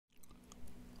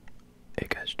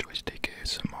is JoyStick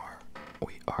ASMR.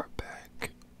 We are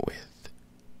back with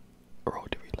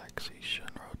Road to Relaxation.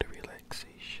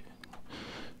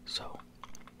 So,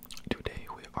 today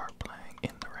we are playing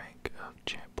in the rank of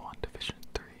Champ 1 Division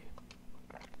 3.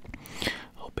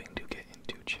 Hoping to get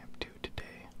into Champ 2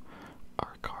 today.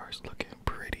 Our car's looking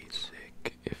pretty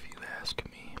sick, if you ask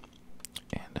me.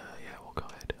 And yeah, we'll go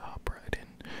ahead and hop right in.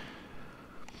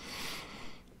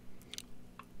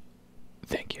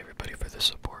 Thank you everybody for the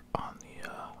support on the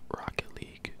Rocket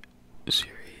League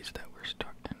series that we're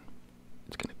starting.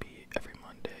 It's gonna be every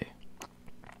Monday,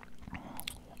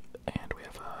 and we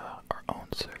have our own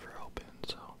server open.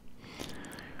 So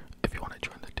if you want to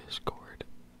join the Discord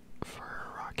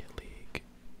for Rocket League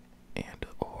and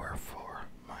or for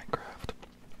Minecraft,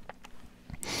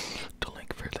 the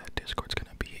link for that Discord's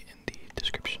gonna be in the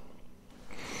description.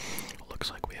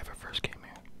 Looks like we have our first game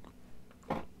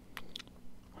here.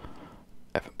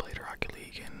 I haven't played Rocket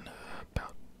League in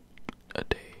about a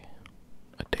day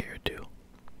or two.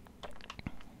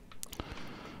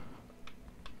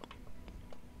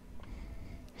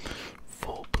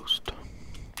 Full boost.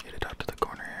 Hit it out to the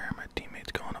corner here. My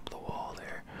teammate's going up the wall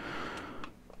there.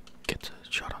 Gets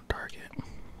a shot on target.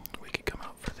 We could come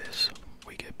out for this.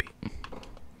 We get beat.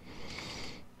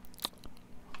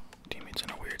 Teammate's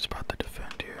in a weird spot to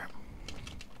defend here.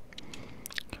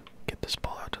 Get this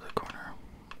ball out to the corner.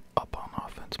 Up on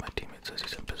offense, my teammate says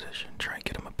he's in position. Try and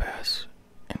get him a pass.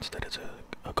 Instead it's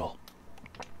a goal.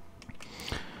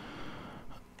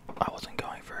 I wasn't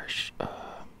going for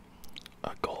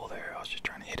a goal there. I was just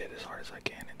trying to hit it as hard as I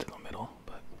can into the middle,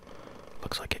 but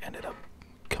looks like it ended up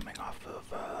coming off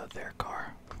of their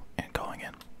car and going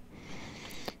in.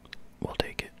 We'll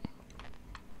take it.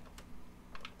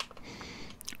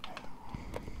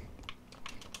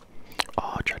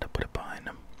 Oh, I tried to put it behind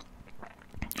him.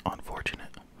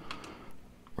 Unfortunate.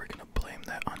 We're gonna blame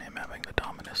that on him having the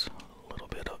Dominus. A little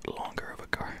bit longer of a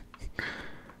car.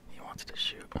 He wants to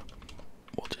shoot.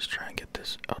 We'll just try and get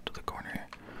this out to the corner.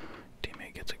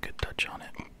 Teammate gets a good touch on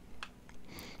it.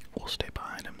 We'll stay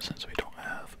behind him since we don't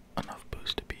have enough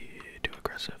boost to be too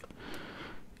aggressive.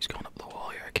 He's going up the wall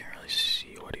here. I can't really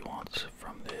see what he wants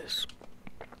from this.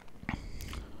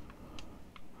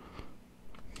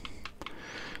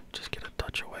 Just get a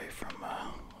touch away from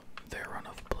their run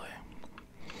of play.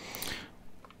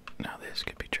 Now this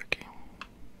could be tricky.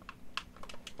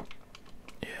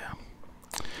 Yeah.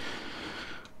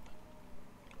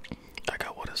 I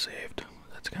got what I saved.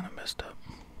 That's kind of messed up.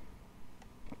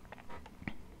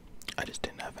 I just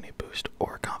didn't have any boost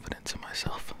or confidence in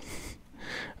myself.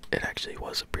 It actually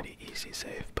was a pretty easy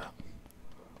save, but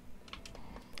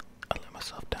I let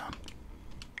myself down.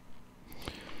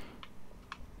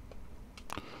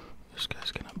 This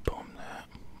guy's gonna boom that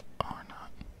or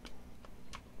not.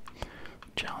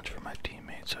 Challenge for my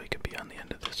teammate so he could be on the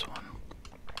end of this one.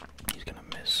 He's gonna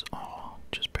miss. Oh,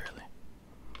 just barely.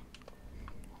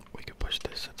 We could push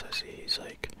this since I see he's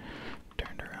like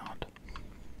turned around.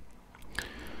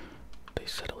 They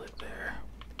settle it there.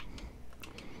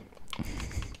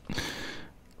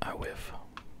 I whiff.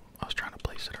 I was trying to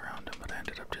place it around him, but I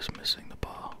ended up just missing the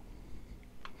ball.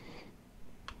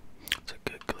 It's a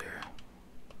good clear.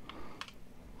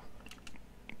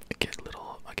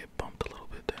 I get bumped a little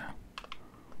bit there.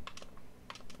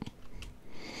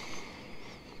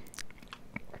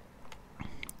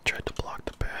 Tried to block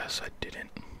the pass, I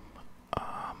didn't.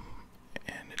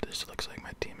 And it just looks like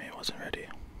my teammate wasn't ready.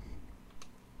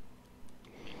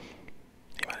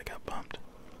 He might have got bumped.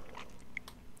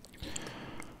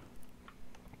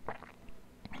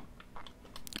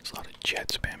 There's a lot of jet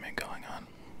spamming going on.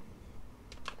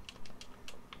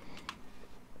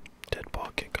 Dead ball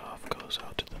kickoff goes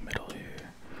out to the middle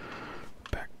here.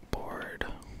 Backboard.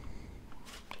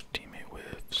 Teammate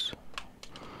whiffs.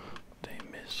 They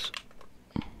miss.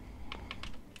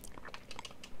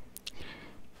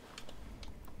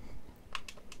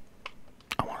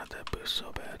 I wanted that boost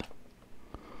so bad.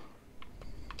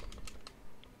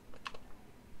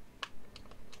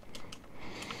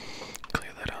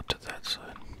 Clear that out to that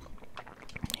side.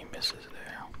 He misses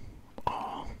there.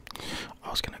 Oh, I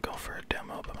was gonna go for a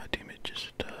demo, but my teammate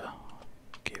just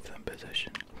gave them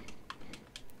position.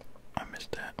 I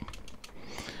missed that.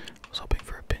 I was hoping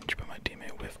for a pinch, but my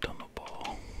teammate whiffed on the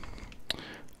ball.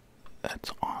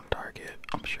 That's on target.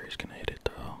 I'm sure he's gonna hit it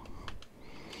though.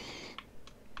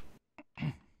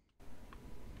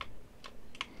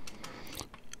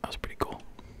 That was pretty cool.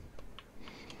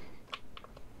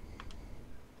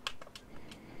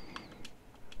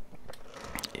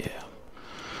 Yeah.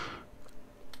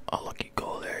 A lucky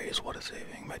goal there is what is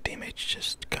saving. My teammate's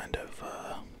just kind of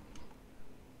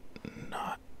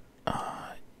not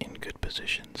in good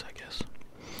positions, I guess.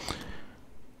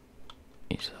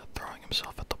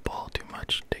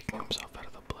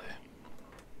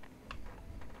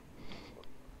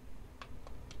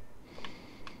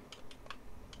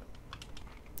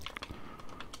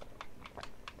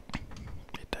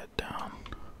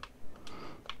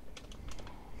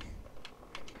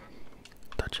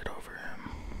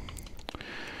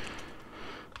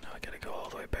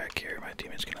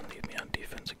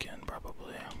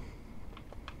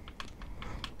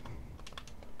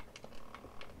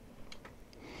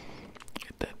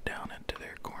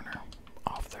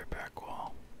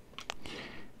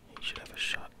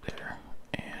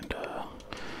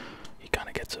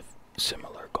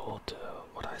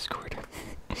 scored.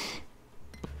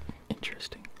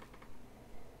 Interesting.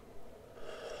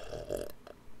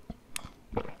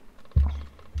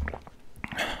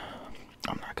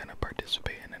 I'm not gonna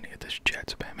participate in any of this chat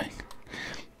spamming.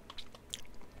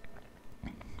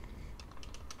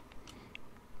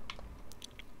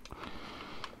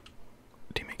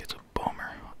 Teammate gets a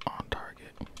bomber on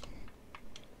target.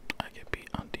 I get beat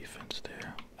on defense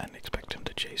there. I didn't expect him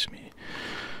to chase me.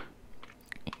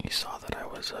 He saw that I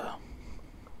was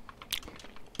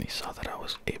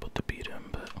able to beat him,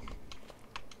 but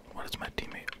what is my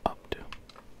teammate up to?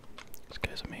 This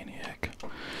guy's a maniac.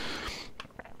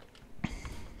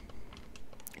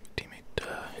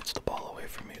 Teammate hits the ball away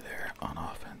from me there on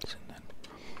offense, and then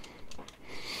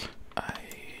I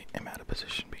am out of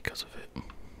position because of it.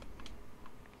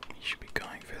 He should be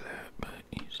going for that, but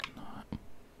he's not.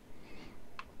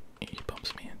 He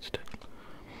bumps me instead.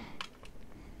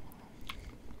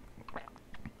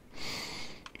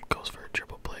 Goes for a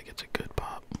triple play, gets a good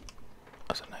pop.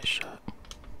 That's a nice shot.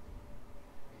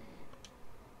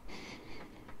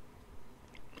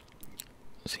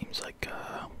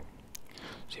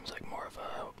 Seems like more of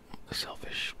a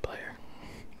selfish player.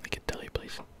 I can tell he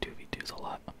plays 2v2s a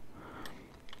lot.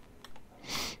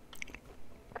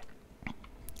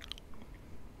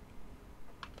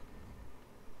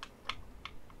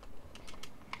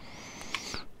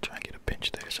 Try and get a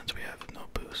pinch there since we have no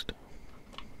boost.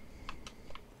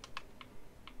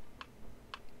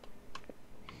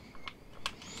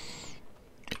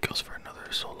 He goes for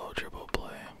another solo dribble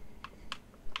play.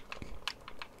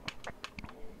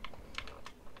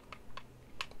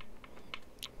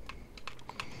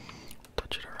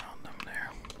 Touch it around them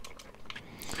there.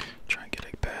 Try and get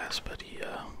a pass, but he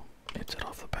hits it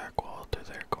off the back wall to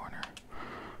their corner.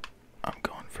 I'm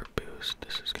going for boost.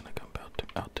 This is gonna come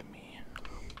out to me.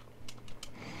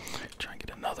 Try and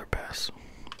get another pass.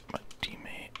 My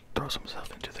teammate throws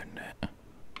himself into their net.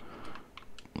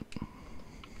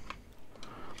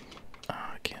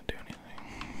 I can't do anything.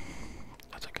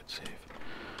 That's a good save.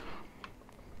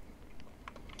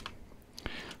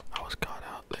 I was caught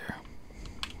out there.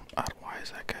 Why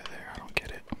is that guy there? I don't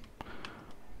get it.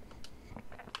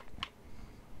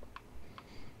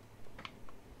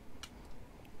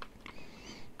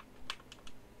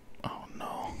 Oh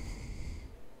no.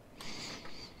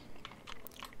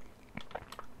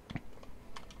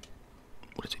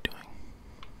 What is he doing?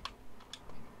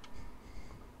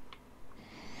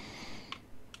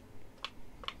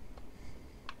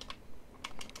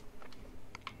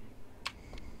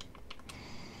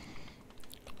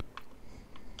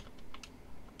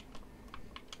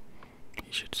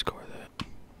 He should score that.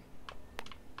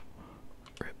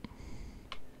 Rip.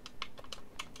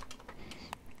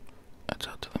 That's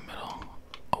out to the middle.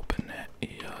 Open net.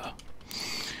 He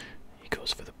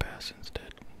goes for the pass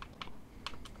instead.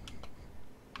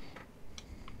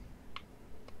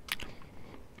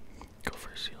 Go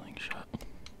for a ceiling shot.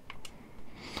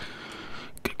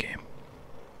 Good game.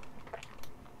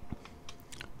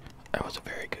 That was a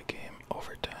very good game.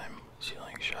 Overtime.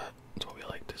 Ceiling shot. That's what we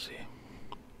like to see.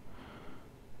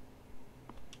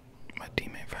 My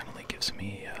teammate finally gives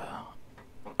me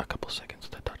a couple seconds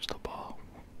to touch the ball.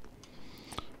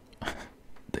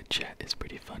 The chat is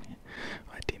pretty funny.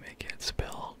 My teammate can't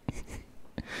spell.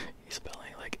 He's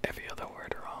spelling like every other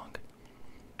word wrong.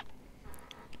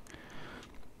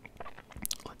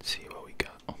 Let's see what we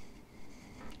got.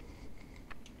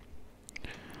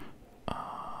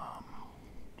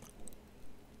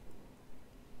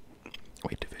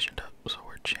 We divisioned up, so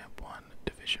we're Champ 1,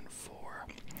 Division 4.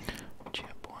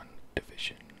 Champ 1,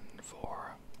 Division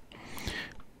 4.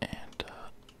 And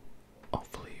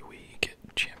hopefully we get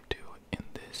Champ 2 in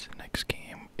this next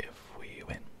game if we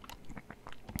win.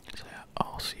 So yeah,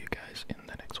 I'll see you guys in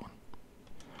the next one.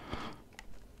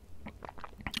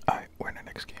 Alright, we're in the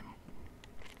next game.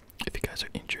 If you guys are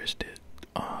interested,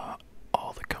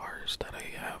 all the cars that I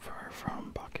have are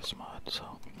from Bacchus Mod,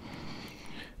 so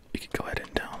you can go ahead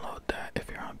and download that if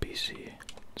you're on PC.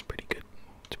 It's pretty good.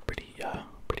 It's pretty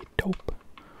dope.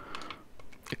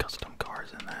 The custom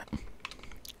cars in that.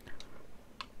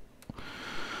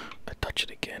 I touch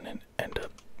it again and end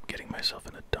up getting myself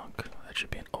in a dunk. That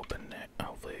should be an open net.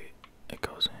 Hopefully it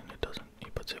goes in. It doesn't. He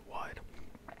puts it wide.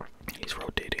 He's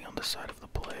rotating on the side of the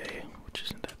play, which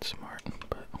isn't that smart,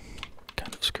 but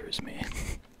kind of screws me.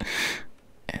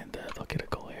 And they'll get a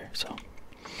goal here. So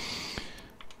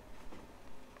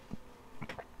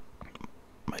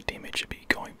my teammate should be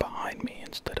going behind me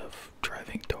instead of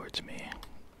driving towards me.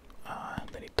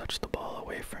 Then he touched the ball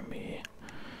away from me.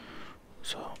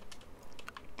 So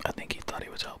I think he thought he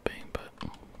was helping, but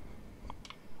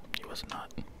he was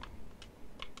not.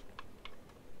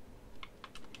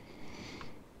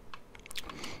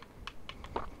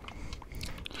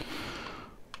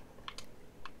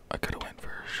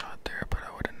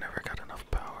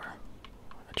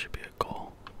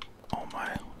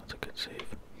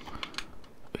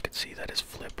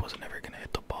 wasn't ever gonna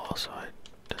hit the ball, so I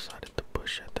decided to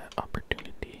push at that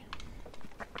opportunity.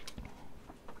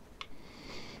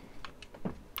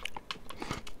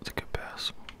 It's a good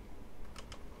pass.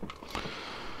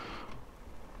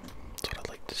 That's what I'd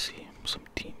like to see. Some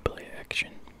team play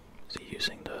action. Is he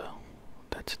using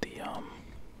that's the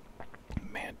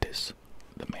mantis.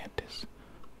 The mantis.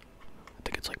 I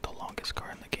think it's like the longest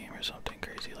car in the game or something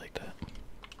crazy like that.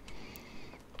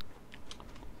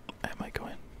 I might go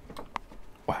in.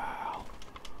 Wow.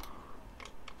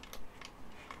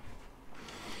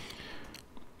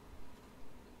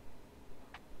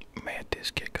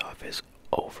 Mantis kickoff is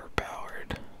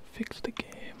overpowered. Fix the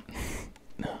game.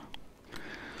 No.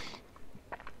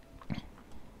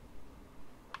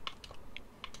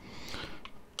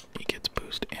 He gets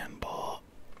boost and ball.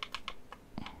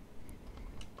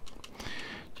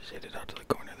 Just hit it out to the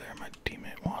corner there. My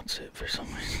teammate wants it for some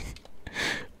reason.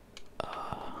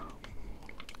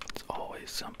 It's always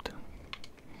something.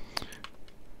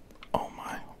 Oh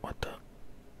my, what the?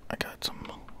 I got some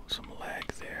lag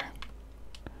there.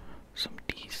 Some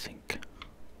desync.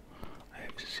 I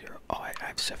have 0. Oh, I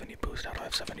have 70 boost. How do I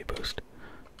have 70 boost?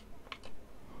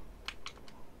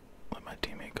 Let my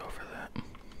teammate go for that.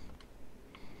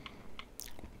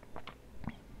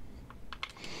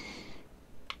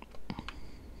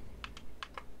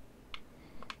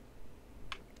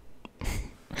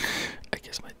 I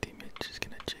guess my teammate's just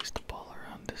gonna chase the ball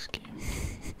around this game.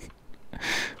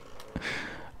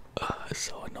 It's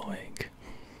so annoying.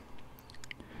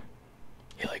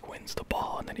 He like wins the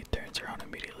ball and then he turns around and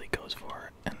immediately goes for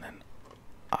it, and then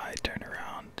I turn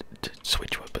around to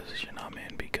switch what position I'm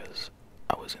in because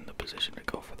I was in the position to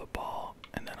go for the ball,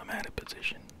 and then I'm out of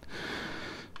position.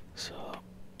 So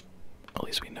at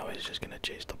least we know he's just gonna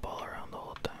chase the ball around the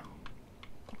whole time.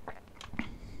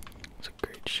 It's a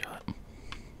great shot.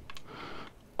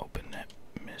 Open net,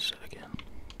 miss it again.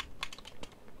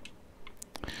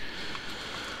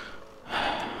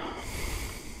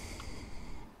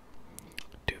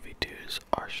 2v2s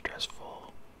are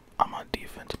stressful. I'm on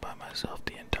defense by myself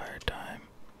the entire time,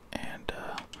 and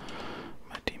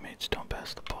my teammates don't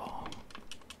pass the ball.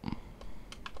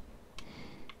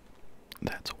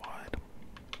 That's wide.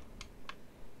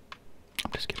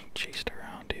 I'm just getting chased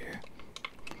around here.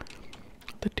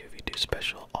 The 2v2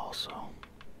 special also.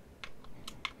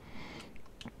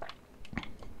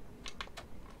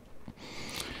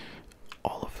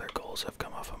 All of their goals have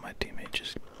come off of my teammate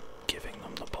just giving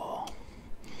them the ball.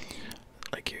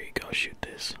 Like, here you go, shoot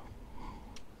this.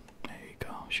 There you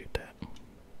go, shoot that.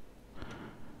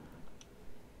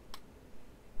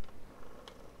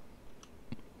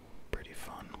 Pretty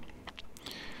fun.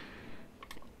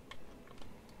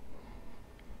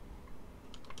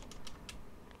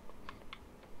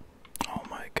 Oh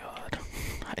my god,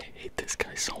 I hate this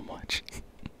guy so much.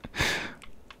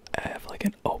 I have like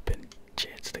an open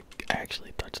chance to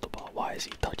actually touch the ball. Why is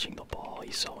he touching the ball?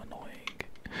 He's so annoying.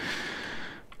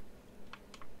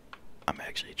 I'm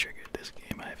actually triggered this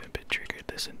game. I haven't been triggered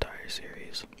this entire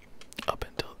series. Up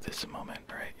until this moment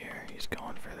right here. He's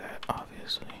going for that,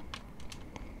 obviously.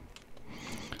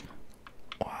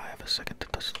 Wow, I have a second to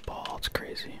touch the ball. It's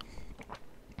crazy.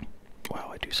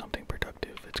 Wow, I do something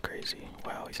productive. It's crazy.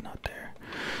 Wow, he's not there.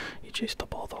 He chased the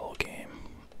ball the whole game,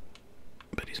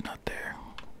 but he's not there.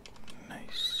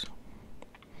 Nice.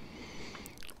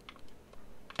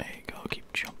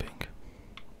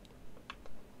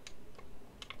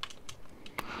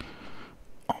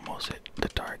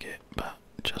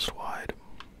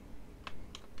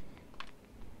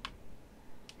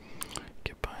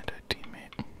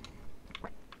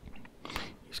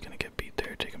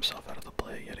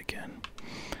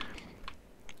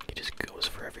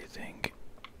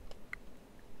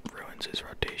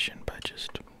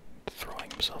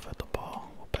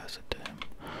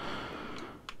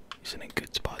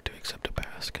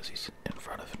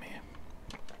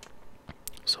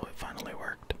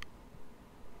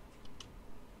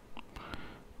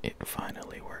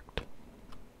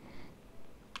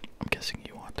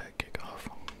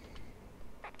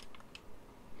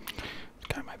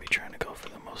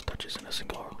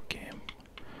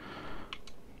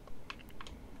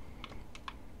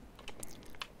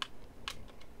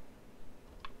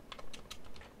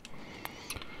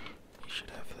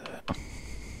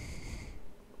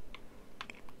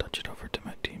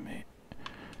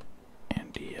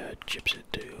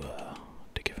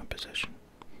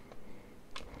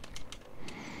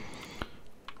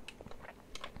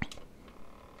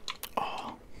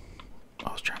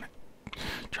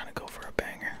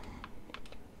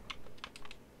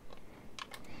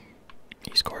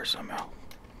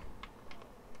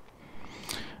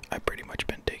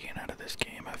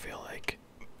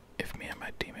 my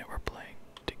teammate were playing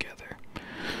together,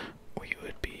 we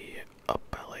would be up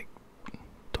by like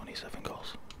 27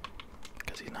 goals.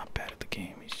 Because he's not bad at the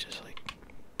game, he's just like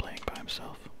playing by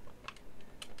himself.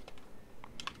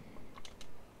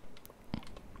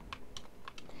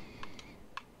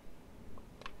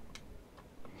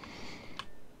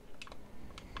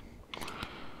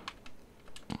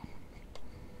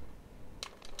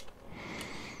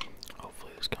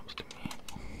 Hopefully this comes to me.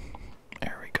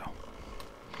 There we go.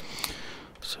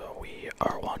 So we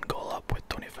are 1 goal up with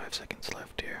 25 seconds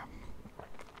left here.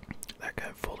 That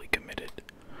guy fully committed.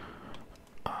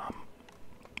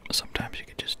 Sometimes you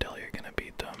could just tell you're gonna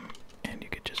beat them, and you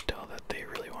could just tell that they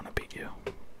really want to beat you.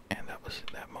 And that was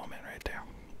that moment right there.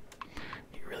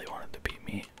 He really wanted to beat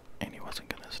me, and he wasn't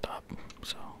gonna stop.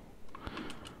 So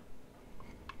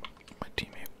my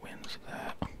teammate wins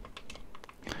that.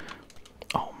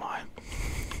 Oh my.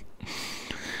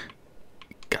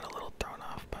 Got a little thrown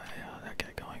off by that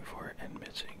guy going for it and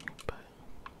missing, but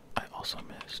I also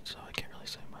missed, so I can't really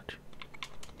say much.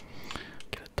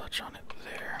 Get a touch on it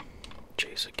there.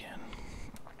 Chase again.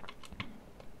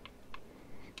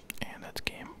 And that's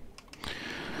game.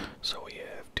 So we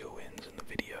have 2 wins in the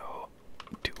video.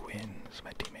 2 wins.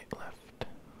 My teammate left.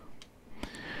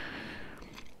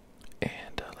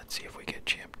 And let's see if we get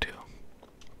champ 2.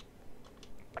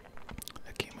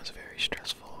 That game was very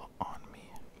stressful on me.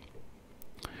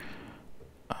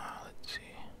 Let's see.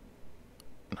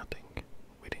 Nothing.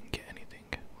 We didn't get anything.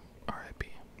 RIP.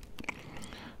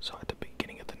 So at the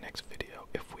beginning of the next video,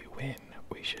 if we win,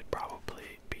 we should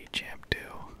probably be champ 2.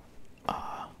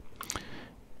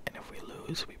 And if we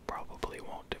lose, we probably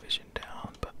won't division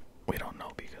down, but we don't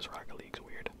know because Rocket League's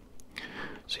weird.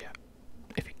 So yeah,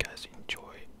 if you guys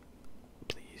enjoy,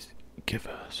 please give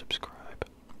a subscribe,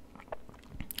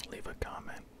 leave a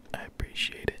comment. I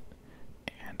appreciate it,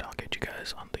 and I'll get you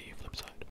guys on the